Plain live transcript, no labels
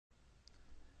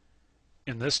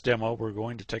In this demo, we're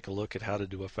going to take a look at how to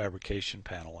do a fabrication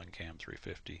panel in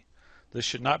CAM350. This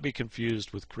should not be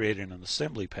confused with creating an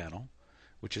assembly panel,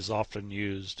 which is often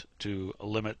used to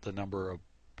limit the number of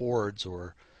boards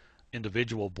or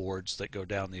individual boards that go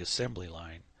down the assembly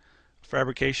line. A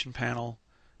fabrication panel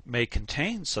may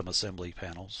contain some assembly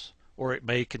panels, or it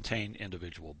may contain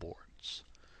individual boards.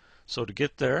 So to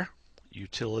get there,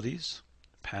 Utilities,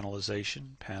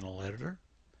 Panelization, Panel Editor.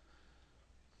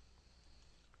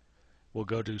 We'll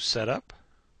go to Setup,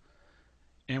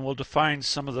 and we'll define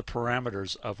some of the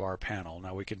parameters of our panel.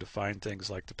 Now we can define things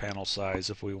like the panel size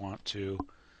if we want to.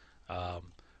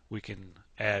 We can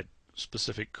add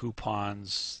specific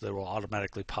coupons that will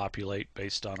automatically populate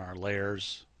based on our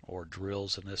layers or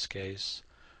drills in this case.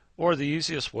 Or the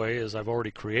easiest way is I've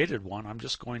already created one. I'm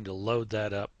just going to load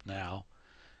that up now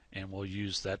and we'll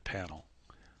use that panel.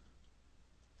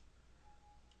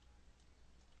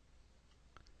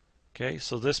 Okay,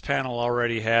 so this panel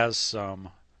already has some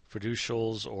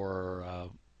fiducials or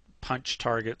punch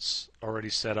targets already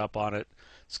set up on it.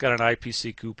 It's got an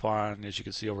IPC coupon, as you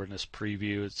can see over in this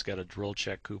preview. It's got a drill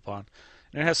check coupon,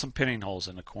 and it has some pinning holes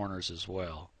in the corners as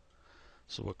well.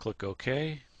 So we'll click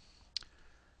OK.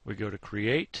 We go to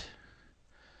Create.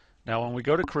 Now when we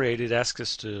go to Create, it asks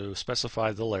us to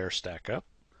specify the layer stack up.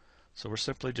 So we're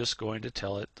simply just going to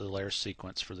tell it the layer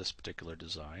sequence for this particular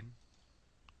design.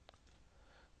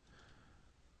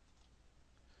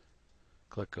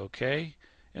 Click OK,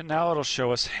 and now it'll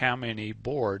show us how many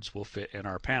boards will fit in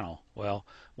our panel. Well,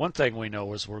 one thing we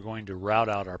know is we're going to route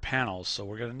out our panels, so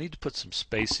we're going to need to put some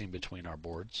spacing between our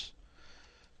boards.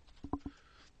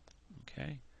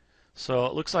 Okay, so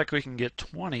it looks like we can get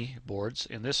 20 boards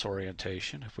in this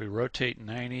orientation. If we rotate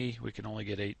 90, we can only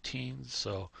get 18,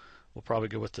 so we'll probably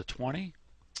go with the 20.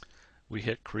 We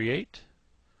hit Create,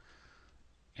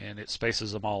 and it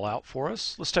spaces them all out for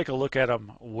us. Let's take a look at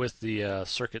them with the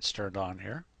circuits turned on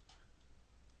here.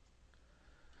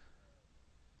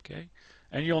 Okay,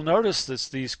 and you'll notice that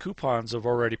these coupons have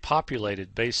already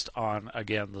populated based on,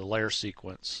 again, the layer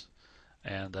sequence,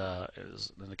 and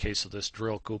in the case of this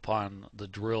drill coupon, the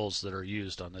drills that are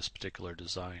used on this particular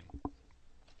design.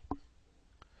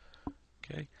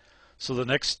 Okay, so the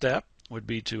next step would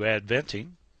be to add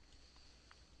venting.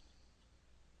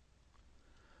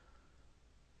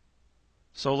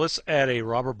 So let's add a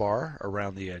robber bar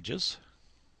around the edges.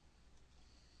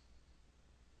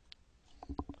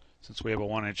 Since we have a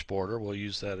 1-inch border, we'll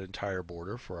use that entire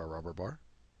border for our robber bar.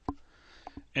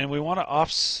 And we want to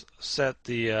offset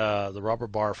the robber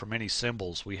bar from any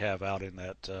symbols we have out in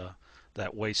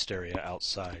that waist area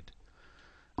outside.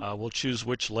 We'll choose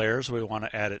which layers we want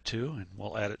to add it to, and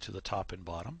we'll add it to the top and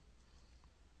bottom.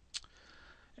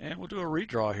 And we'll do a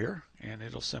redraw here, and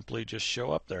it'll simply just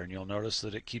show up there, and you'll notice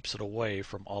that it keeps it away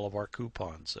from all of our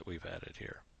coupons that we've added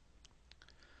here.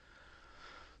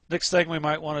 Next thing we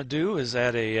might want to do is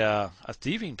add a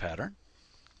thieving pattern,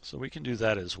 so we can do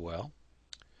that as well.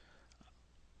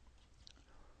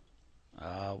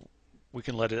 We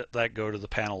can let that go to the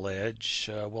panel edge.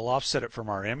 We'll offset it from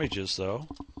our images though,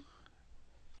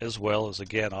 as well as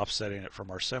again offsetting it from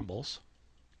our symbols.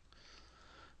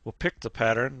 We'll pick the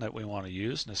pattern that we want to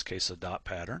use, in this case a dot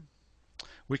pattern.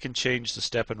 We can change the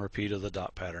step and repeat of the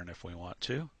dot pattern if we want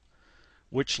to.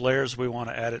 Which layers we want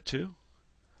to add it to.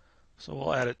 So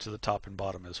we'll add it to the top and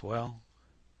bottom as well.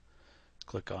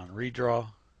 Click on Redraw.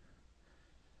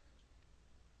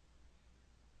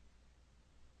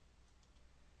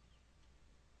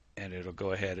 And it'll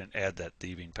go ahead and add that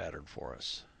thieving pattern for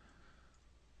us.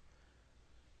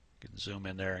 You can zoom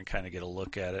in there and kind of get a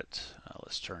look at it.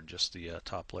 Let's turn just the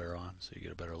top layer on so you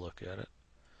get a better look at it.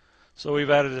 So we've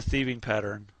added a thieving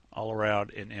pattern all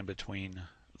around and in between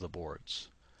the boards.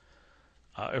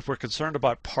 If we're concerned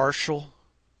about partial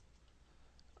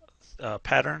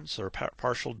patterns or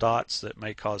partial dots that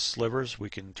may cause slivers, we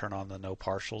can turn on the no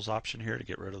partials option here to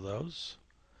get rid of those.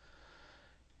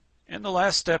 And the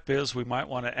last step is we might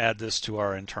want to add this to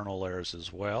our internal layers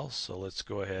as well, so let's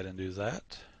go ahead and do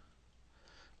that.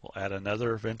 We'll add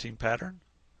another venting pattern.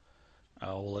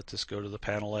 We'll let this go to the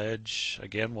panel edge.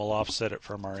 Again, we'll offset it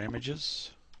from our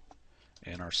images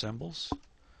and our symbols.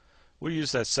 We'll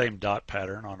use that same dot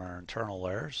pattern on our internal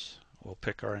layers. We'll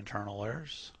pick our internal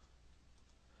layers.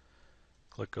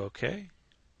 Click OK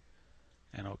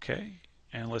and OK.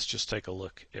 And let's just take a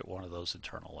look at one of those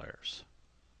internal layers.